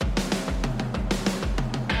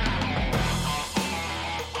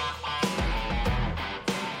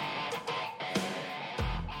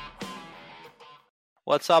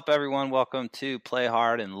What's up, everyone? Welcome to Play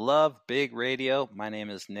Hard and Love Big Radio. My name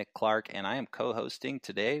is Nick Clark, and I am co-hosting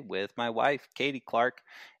today with my wife, Katie Clark.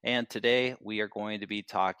 And today we are going to be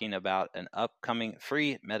talking about an upcoming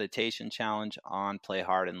free meditation challenge on Play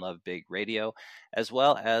Hard and Love Big Radio, as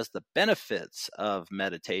well as the benefits of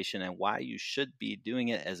meditation and why you should be doing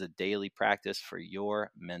it as a daily practice for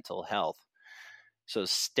your mental health. So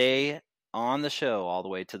stay on the show all the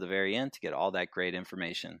way to the very end to get all that great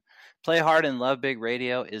information. Play Hard and Love Big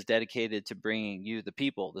Radio is dedicated to bringing you the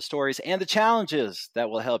people, the stories, and the challenges that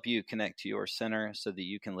will help you connect to your center so that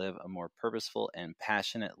you can live a more purposeful and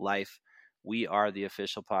passionate life. We are the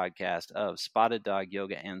official podcast of Spotted Dog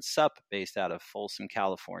Yoga and SUP based out of Folsom,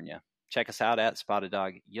 California. Check us out at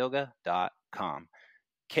SpottedDogYoga.com.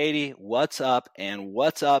 Katie, what's up, and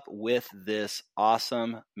what's up with this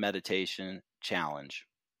awesome meditation challenge?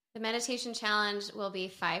 The meditation challenge will be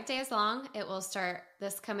 5 days long. It will start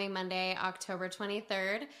this coming Monday, October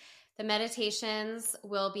 23rd. The meditations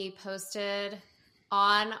will be posted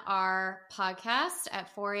on our podcast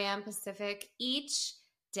at 4 a.m. Pacific each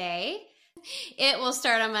day. It will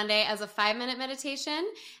start on Monday as a 5-minute meditation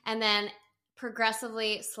and then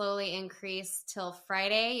progressively, slowly increase till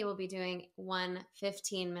Friday. You will be doing one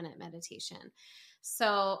 15-minute meditation.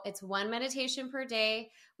 So it's one meditation per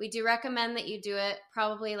day. We do recommend that you do it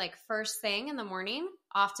probably like first thing in the morning.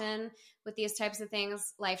 Often with these types of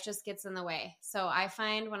things, life just gets in the way. So I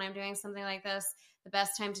find when I'm doing something like this, the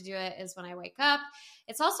best time to do it is when I wake up.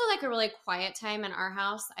 It's also like a really quiet time in our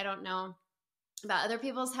house. I don't know about other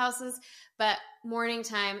people's houses, but morning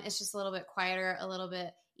time is just a little bit quieter, a little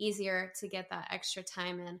bit easier to get that extra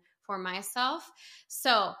time in for myself.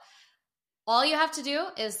 So all you have to do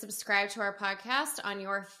is subscribe to our podcast on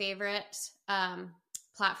your favorite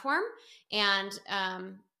platform and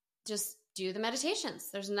just do the meditations.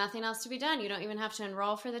 There's nothing else to be done. You don't even have to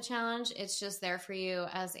enroll for the challenge. It's just there for you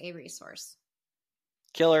as a resource.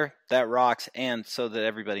 Killer, that rocks. And so that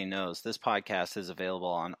everybody knows, this podcast is available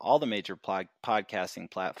on all the major podcasting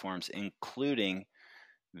platforms, including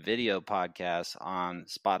video podcasts on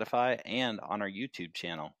Spotify and on our YouTube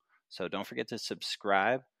channel. So don't forget to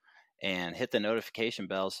subscribe and hit the notification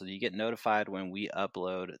bell so that you get notified when we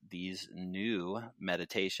upload these new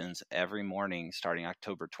meditations every morning starting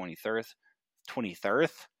October 23rd.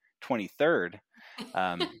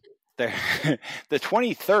 The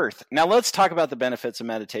 23rd. Now let's talk about the benefits of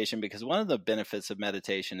meditation, because one of the benefits of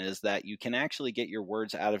meditation is that you can actually get your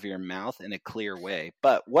words out of your mouth in a clear way.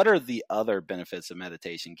 But what are the other benefits of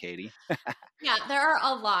meditation, Katie? Yeah, there are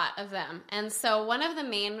a lot of them. And so one of the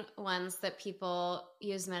main ones that people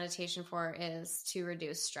use meditation for is to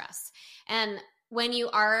reduce stress. And when you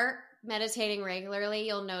are meditating regularly,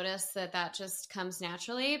 you'll notice that that just comes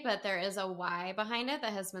naturally, but there is a why behind it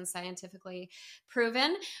that has been scientifically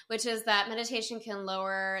proven, which is that meditation can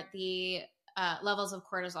lower the levels of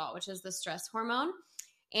cortisol, which is the stress hormone.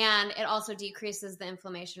 And it also decreases the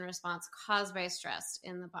inflammation response caused by stress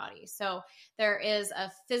in the body. So there is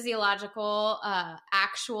a physiological,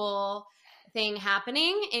 actual thing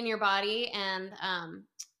happening in your body. And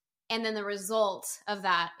then the result of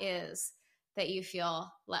that is that you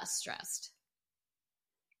feel less stressed.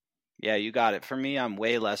 Yeah, you got it. For me, I'm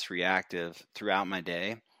way less reactive throughout my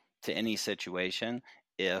day to any situation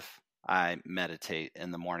if I meditate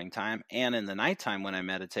in the morning time. And in the nighttime when I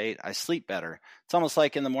meditate, I sleep better. It's almost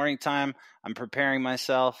like in the morning time, I'm preparing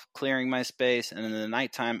myself, clearing my space. And in the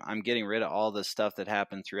nighttime, I'm getting rid of all the stuff that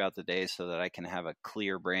happened throughout the day so that I can have a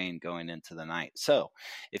clear brain going into the night. So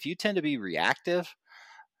if you tend to be reactive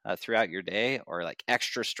throughout your day, or like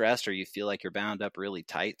extra stressed, or you feel like you're bound up really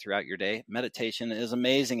tight throughout your day, meditation is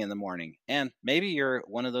amazing in the morning. And maybe you're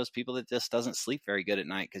one of those people that just doesn't sleep very good at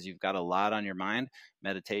night because you've got a lot on your mind.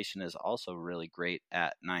 Meditation is also really great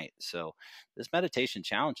at night. So this meditation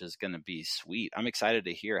challenge is going to be sweet. I'm excited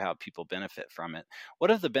to hear how people benefit from it. What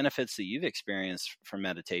are the benefits that you've experienced from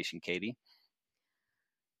meditation, Katie?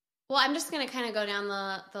 Well, I'm just going to kind of go down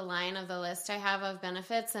the line of the list I have of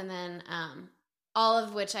benefits, and then all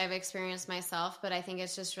of which I've experienced myself, but I think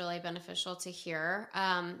it's just really beneficial to hear.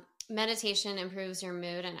 Meditation improves your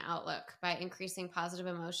mood and outlook by increasing positive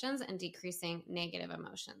emotions and decreasing negative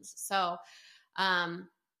emotions. So, I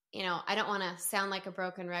don't want to sound like a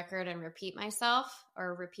broken record and repeat myself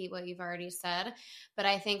or repeat what you've already said, but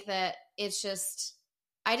I think that I just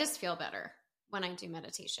feel better when I do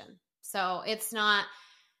meditation. So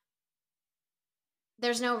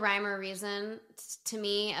there's no rhyme or reason to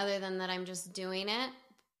me other than that I'm just doing it,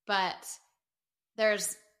 but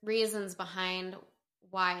there's reasons behind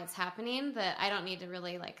why it's happening that I don't need to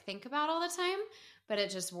really think about all the time, but it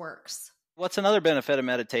just works. What's another benefit of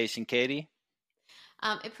meditation, Katie?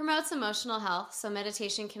 It promotes emotional health. So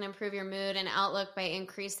meditation can improve your mood and outlook by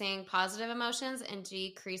increasing positive emotions and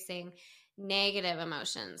decreasing negative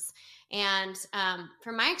emotions. And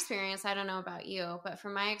from my experience, I don't know about you, but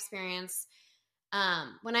from my experience,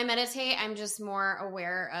 when I meditate, I'm just more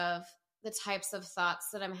aware of the types of thoughts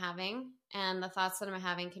that I'm having, and the thoughts that I'm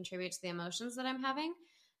having contribute to the emotions that I'm having.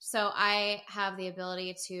 So I have the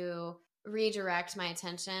ability to redirect my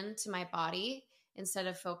attention to my body instead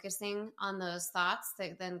of focusing on those thoughts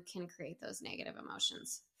that then can create those negative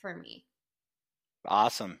emotions for me.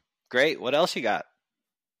 Awesome. Great. What else you got?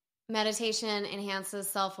 Meditation enhances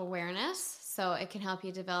self-awareness, so it can help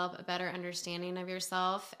you develop a better understanding of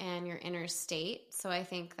yourself and your inner state. So I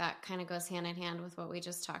think that kind of goes hand in hand with what we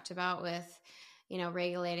just talked about with,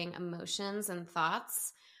 regulating emotions and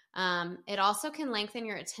thoughts. It also can lengthen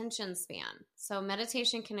your attention span. So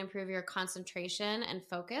meditation can improve your concentration and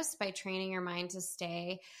focus by training your mind to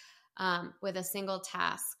stay with a single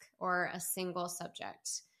task or a single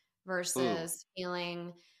subject versus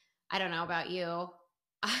feeling, I don't know about you,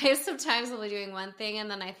 I sometimes will be doing one thing and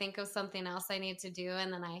then I think of something else I need to do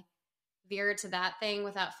and then I veer to that thing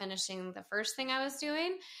without finishing the first thing I was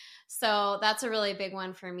doing. So that's a really big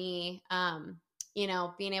one for me,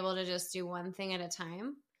 being able to just do one thing at a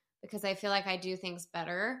time, because I feel like I do things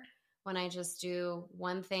better when I just do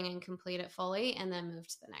one thing and complete it fully and then move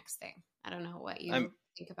to the next thing. I don't know what you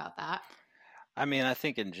think about that. I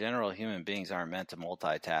think in general, human beings aren't meant to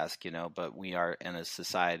multitask, but we are in a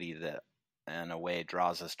society that in a way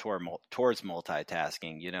draws us towards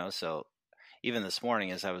multitasking, so even this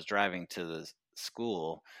morning as I was driving to the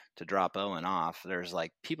school to drop Owen off, there's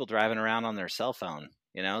like people driving around on their cell phone.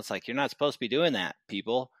 It's like, you're not supposed to be doing that,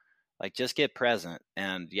 people. Like, just get present.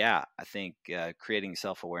 And yeah, I think creating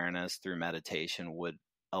self-awareness through meditation would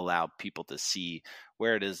allow people to see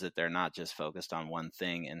where it is that they're not just focused on one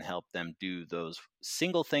thing and help them do those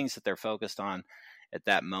single things that they're focused on at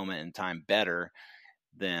that moment in time better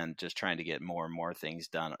than just trying to get more and more things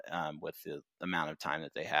done with the amount of time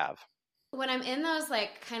that they have. When I'm in those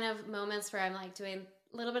like kind of moments where I'm like doing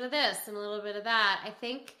a little bit of this and a little bit of that, I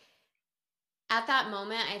think at that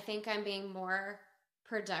moment, I think I'm being more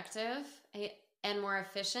productive and more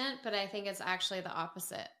efficient, but I think it's actually the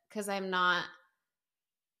opposite because I'm not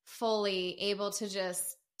fully able to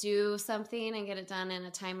just do something and get it done in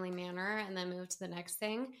a timely manner and then move to the next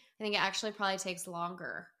thing. I think it actually probably takes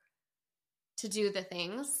longer to do the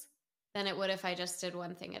things than it would if I just did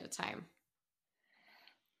one thing at a time.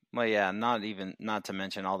 Well, yeah, not to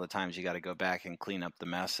mention all the times you got to go back and clean up the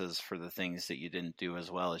messes for the things that you didn't do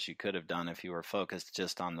as well as you could have done if you were focused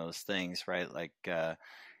just on those things, right? Like a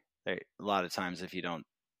lot of times if you don't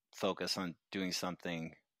focus on doing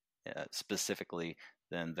something specifically,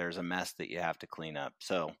 then there's a mess that you have to clean up.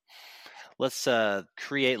 So let's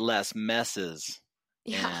create less messes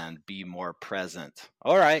and be more present.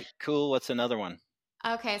 All right, cool. What's another one?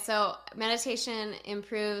 Okay, so meditation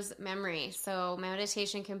improves memory. So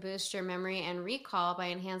meditation can boost your memory and recall by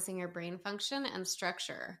enhancing your brain function and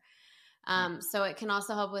structure. So it can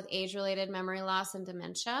also help with age-related memory loss and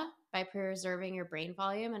dementia by preserving your brain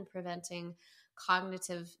volume and preventing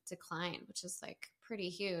cognitive decline, which is like pretty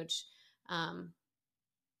huge.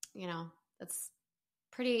 That's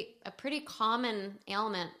a pretty common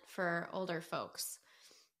ailment for older folks.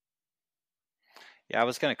 Yeah, I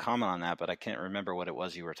was going to comment on that, but I can't remember what it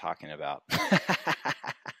was you were talking about.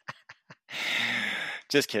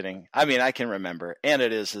 Just kidding. I mean, I can remember, and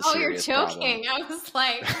it is a serious problem. Oh, you're joking. I was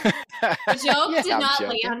like, the joke did not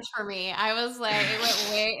land for me. I was like,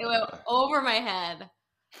 it went over my head.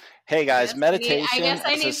 Hey guys, meditation. I guess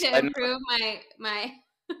I need to improve my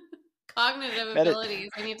cognitive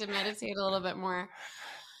abilities. I need to meditate a little bit more.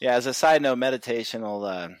 Yeah, as a side note, meditation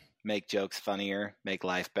will make jokes funnier, make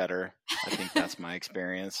life better. I think that's my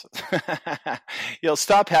experience. You'll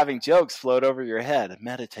stop having jokes float over your head.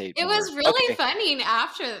 Meditate more. It was really funny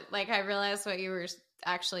after I realized what you were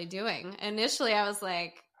actually doing. Initially, I was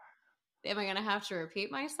like, am I going to have to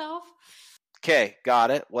repeat myself? Okay,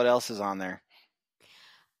 got it. What else is on there?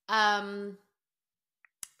 Pain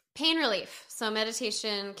relief. So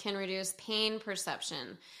meditation can reduce pain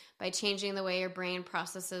perception by changing the way your brain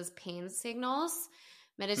processes pain signals.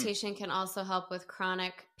 Meditation can also help with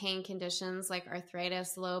chronic pain conditions like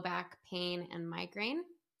arthritis, low back pain, and migraine.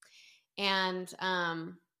 And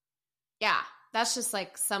that's just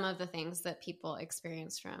like some of the things that people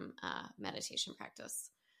experience from meditation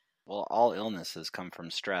practice. Well, all illnesses come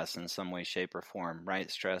from stress in some way, shape, or form,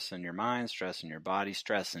 right? Stress in your mind, stress in your body,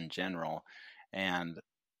 stress in general. And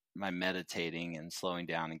by meditating and slowing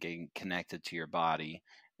down and getting connected to your body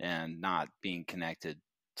and not being connected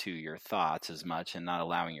to your thoughts as much and not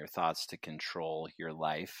allowing your thoughts to control your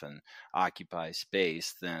life and occupy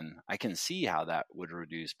space, then I can see how that would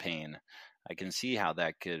reduce pain. I can see how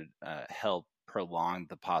that could help prolong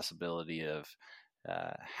the possibility of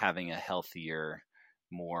having a healthier,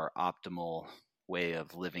 more optimal way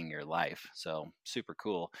of living your life. So super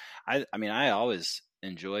cool. I mean, I always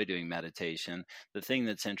enjoy doing meditation. The thing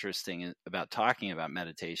that's interesting about talking about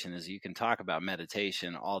meditation is you can talk about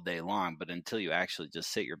meditation all day long, but until you actually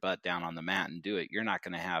just sit your butt down on the mat and do it, you're not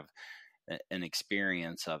going to have an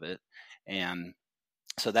experience of it. And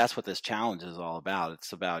so that's what this challenge is all about.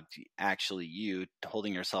 It's about actually you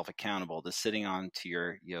holding yourself accountable to sitting onto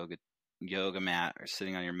your yoga mat or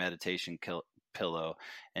sitting on your meditation pillow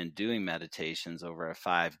and doing meditations over a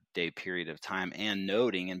 5-day period of time, and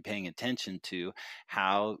noting and paying attention to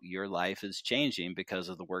how your life is changing because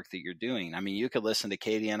of the work that you're doing. I mean, you could listen to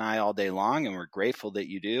Katie and I all day long, and we're grateful that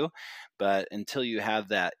you do, but until you have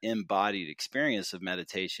that embodied experience of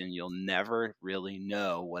meditation, you'll never really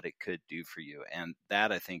know what it could do for you. And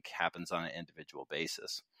that, I think, happens on an individual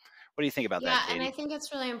basis. What do you think about that, Katie? And I think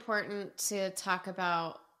it's really important to talk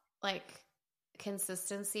about like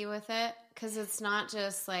consistency with it, because it's not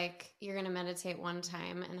just like you're going to meditate one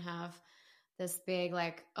time and have this big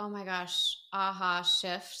like, oh my gosh, aha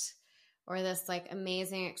shift, or this like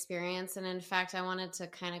amazing experience. And in fact, I wanted to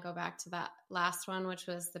kind of go back to that last one, which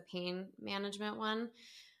was the pain management one.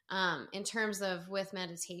 In terms of with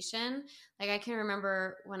meditation, like I can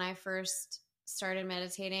remember when I first started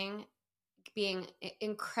meditating being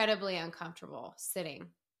incredibly uncomfortable sitting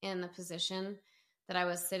in the position that I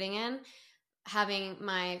was sitting in, having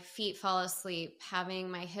my feet fall asleep,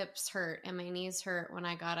 having my hips hurt and my knees hurt when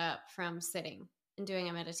I got up from sitting and doing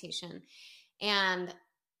a meditation. And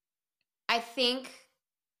I think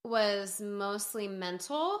was mostly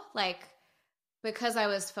mental, like because I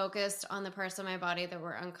was focused on the parts of my body that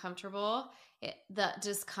were uncomfortable, the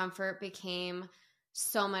discomfort became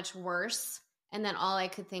so much worse. And then all I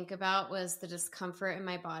could think about was the discomfort in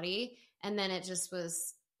my body. And then it just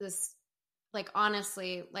was this, like,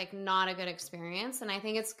 honestly, like not a good experience. And I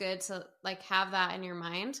think it's good to like have that in your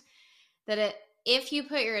mind, that if you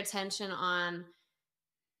put your attention on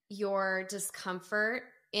your discomfort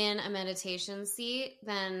in a meditation seat,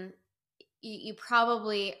 then you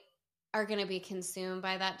probably are going to be consumed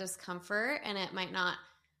by that discomfort, and it might not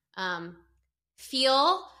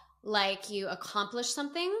feel like you accomplished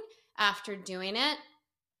something after doing it.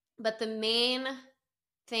 But the main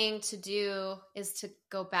thing to do is to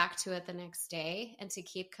go back to it the next day and to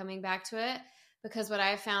keep coming back to it. Because what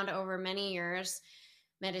I've found over many years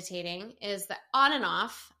meditating is that on and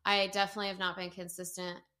off, I definitely have not been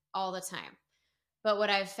consistent all the time. But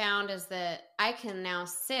what I've found is that I can now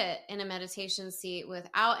sit in a meditation seat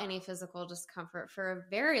without any physical discomfort for a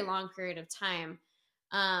very long period of time.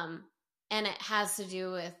 And it has to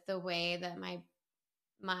do with the way that my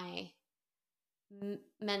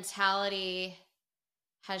mentality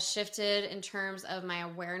has shifted in terms of my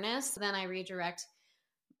awareness. Then I redirect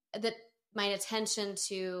my attention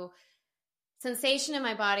to sensation in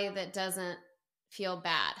my body that doesn't feel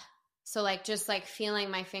bad. So like just like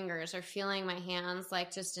feeling my fingers or feeling my hands,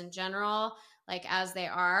 like just in general, like as they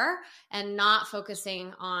are, and not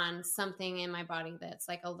focusing on something in my body that's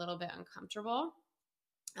like a little bit uncomfortable.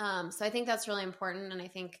 So I think that's really important. And I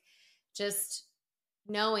think just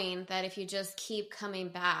knowing that if you just keep coming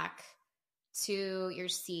back to your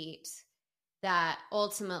seat, that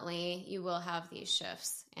ultimately you will have these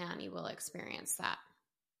shifts and you will experience that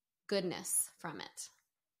goodness from it.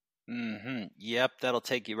 Mm-hmm. Yep, that'll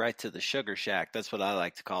take you right to the sugar shack. That's what I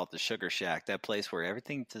like to call it, the sugar shack. That place where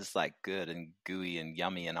everything's just like good and gooey and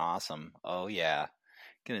yummy and awesome. Oh yeah,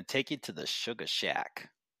 gonna take you to the sugar shack.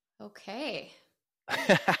 Okay.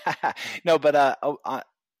 No, but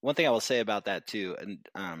one thing I will say about that too,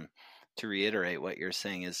 and to reiterate what you're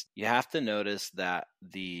saying, is you have to notice that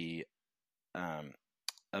the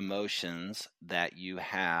emotions that you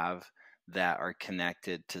have that are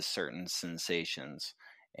connected to certain sensations,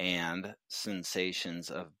 and sensations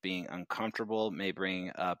of being uncomfortable may bring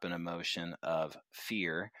up an emotion of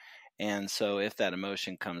fear. And so if that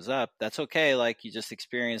emotion comes up, that's okay. Like you just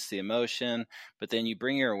experience the emotion, but then you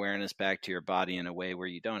bring your awareness back to your body in a way where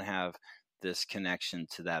you don't have this connection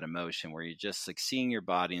to that emotion, where you're just like seeing your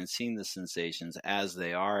body and seeing the sensations as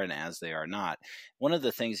they are and as they are not. One of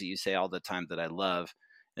the things that you say all the time that I love,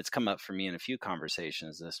 it's come up for me in a few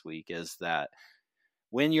conversations this week, is that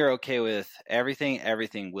when you're okay with everything,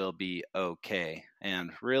 everything will be okay.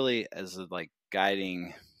 And really, as a like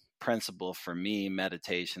guiding principle for me,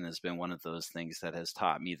 meditation has been one of those things that has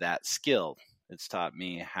taught me that skill. It's taught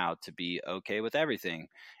me how to be okay with everything.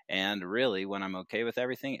 And really, when I'm okay with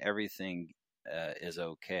everything, everything is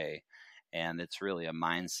okay. And it's really a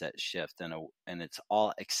mindset shift, and it's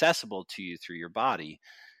all accessible to you through your body.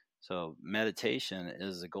 So meditation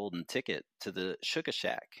is a golden ticket to the Sugar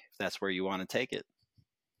Shack, if that's where you want to take it.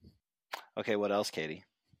 Okay, what else, Katie?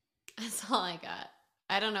 That's all I got.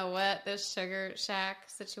 I don't know what this Sugar Shack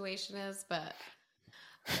situation is, but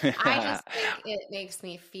I just think it makes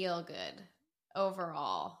me feel good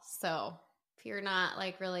overall. So if you're not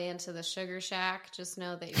like really into the Sugar Shack, just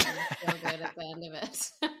know that you're going to feel good at the end of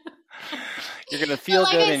it. You're going to feel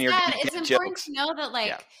good, and you're going to it's get important jokes. to know that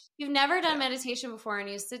like you've never done Yeah. meditation before and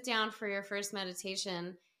you sit down for your first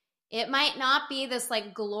meditation. It might not be this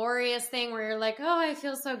like glorious thing where you're like, oh, I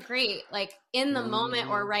feel so great, like in the moment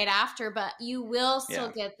or right after, but you will still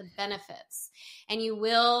get the benefits. And you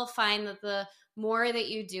will find that the more that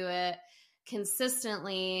you do it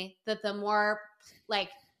consistently, that the more like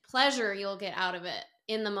pleasure you'll get out of it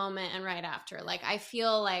in the moment and right after. Like I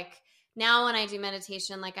feel like now when I do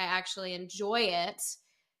meditation, like I actually enjoy it.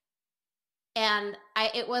 And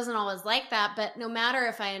it wasn't always like that, but no matter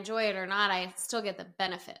if I enjoy it or not, I still get the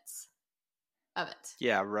benefits of it.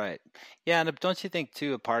 Yeah, right. Yeah, and don't you think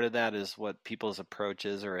too, a part of that is what people's approach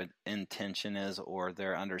is or intention is, or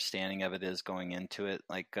their understanding of it is going into it.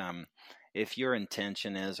 Like, if your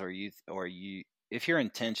intention is, if your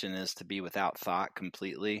intention is to be without thought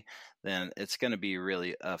completely, then it's going to be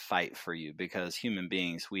really a fight for you, because human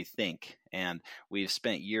beings, we think, and we've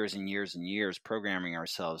spent years and years and years programming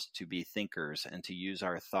ourselves to be thinkers and to use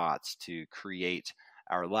our thoughts to create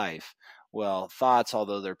our life. Well, thoughts,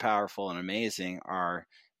 although they're powerful and amazing, are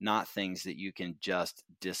not things that you can just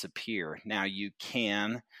disappear. Now you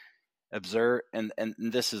can observe, and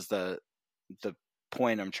this is the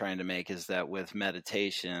point I'm trying to make, is that with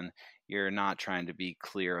meditation, you're not trying to be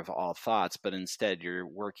clear of all thoughts, but instead you're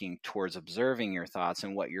working towards observing your thoughts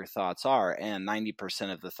and what your thoughts are. And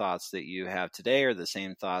 90% of the thoughts that you have today are the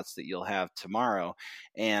same thoughts that you'll have tomorrow.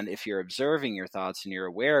 And if you're observing your thoughts and you're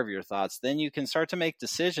aware of your thoughts, then you can start to make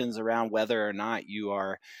decisions around whether or not you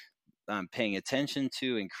are paying attention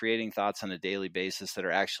to and creating thoughts on a daily basis that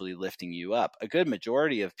are actually lifting you up. A good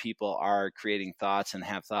majority of people are creating thoughts and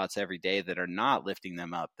have thoughts every day that are not lifting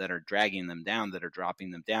them up, that are dragging them down, that are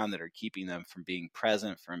dropping them down, that are keeping them from being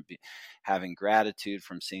present, from having gratitude,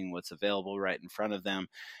 from seeing what's available right in front of them.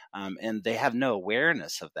 And they have no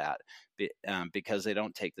awareness of that because they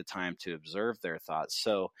don't take the time to observe their thoughts.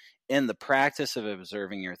 So in the practice of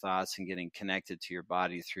observing your thoughts and getting connected to your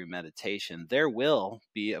body through meditation, there will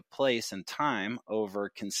be a place and time over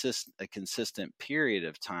a consistent period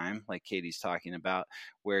of time, like Katie's talking about,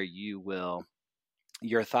 where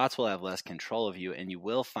your thoughts will have less control of you, and you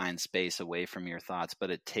will find space away from your thoughts,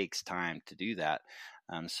 but it takes time to do that.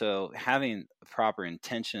 So having a proper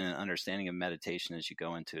intention and understanding of meditation as you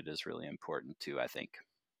go into it is really important too, I think.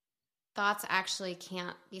 Thoughts actually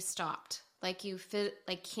can't be stopped. Like you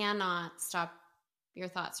cannot stop your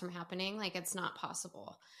thoughts from happening. Like it's not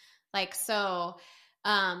possible. Like, so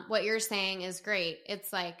what you're saying is great.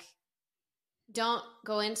 It's like, don't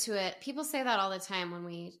go into it. People say that all the time when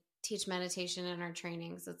we teach meditation in our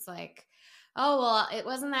trainings. It's like, oh, well, it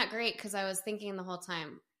wasn't that great because I was thinking the whole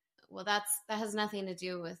time. Well, that has nothing to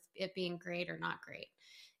do with it being great or not great.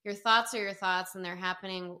 Your thoughts are your thoughts, and they're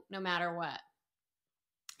happening no matter what.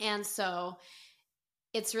 And so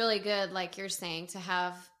it's really good, like you're saying,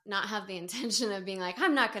 to not have the intention of being like,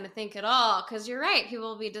 I'm not going to think at all. Because you're right. People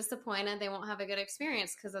will be disappointed. They won't have a good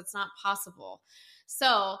experience because it's not possible.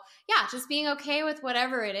 So yeah, just being okay with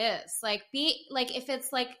whatever it is. Like if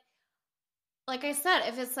it's like I said,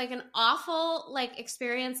 if it's like an awful like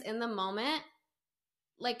experience in the moment,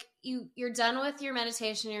 like you're done with your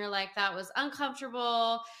meditation. You're like, that was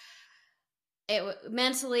uncomfortable.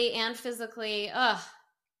 Mentally and physically.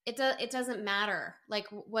 It doesn't matter like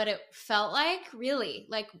what it felt like, really,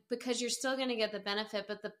 like, because you're still going to get the benefit.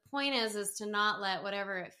 But the point is to not let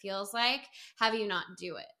whatever it feels like have you not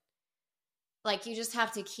do it. Like you just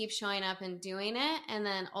have to keep showing up and doing it. And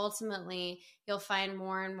then ultimately you'll find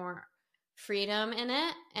more and more freedom in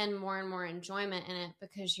it and more enjoyment in it,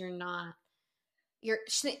 because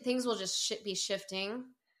things will just be shifting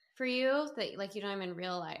for you that like you don't even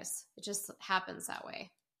realize. It just happens that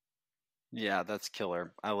way. Yeah, that's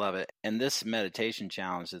killer. I love it. And this meditation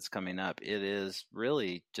challenge that's coming up, it is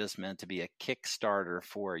really just meant to be a Kickstarter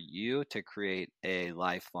for you to create a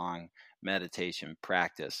lifelong meditation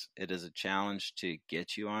practice. It is a challenge to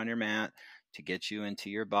get you on your mat, to get you into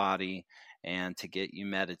your body and to get you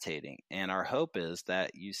meditating. And our hope is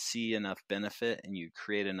that you see enough benefit and you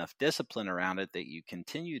create enough discipline around it that you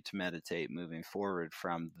continue to meditate moving forward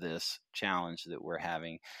from this challenge that we're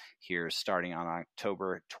having here starting on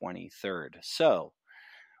October 23rd. So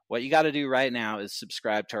what you got to do right now is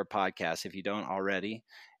subscribe to our podcast if you don't already,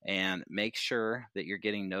 and make sure that you're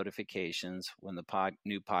getting notifications when the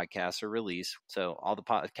new podcasts are released. So all the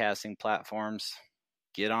podcasting platforms,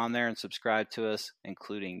 get on there and subscribe to us,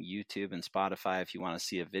 including YouTube and Spotify if you want to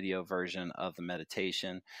see a video version of the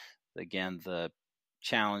meditation. Again, the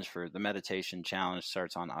challenge for the meditation challenge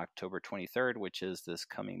starts on October 23rd, which is this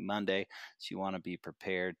coming Monday. So you want to be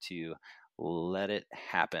prepared to let it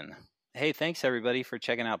happen. Hey, thanks everybody for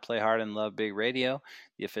checking out Play Hard and Love Big Radio,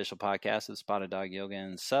 the official podcast of Spotted Dog Yoga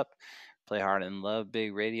and Sup. Play Hard and Love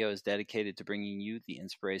Big Radio is dedicated to bringing you the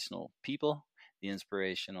inspirational people, the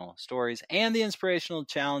inspirational stories, and the inspirational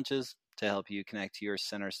challenges to help you connect to your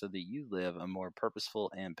center so that you live a more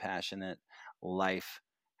purposeful and passionate life.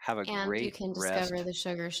 Have a great rest. And you can discover the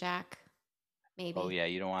Sugar Shack, maybe. Oh, yeah,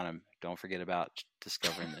 don't forget about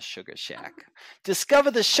discovering the Sugar Shack. Discover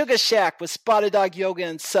the Sugar Shack with Spotted Dog Yoga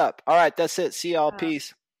and Sup. All right, that's it. See y'all.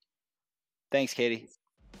 Peace. Thanks, Katie.